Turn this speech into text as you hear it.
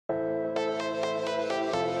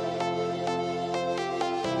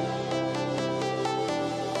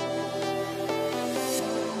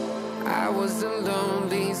was a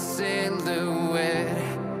lonely silhouette,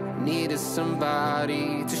 needed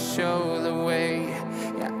somebody to show the way.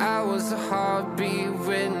 Yeah, I was a heartbeat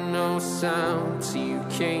with no sound till you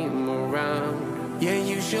came around. Yeah,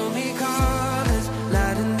 you showed me color.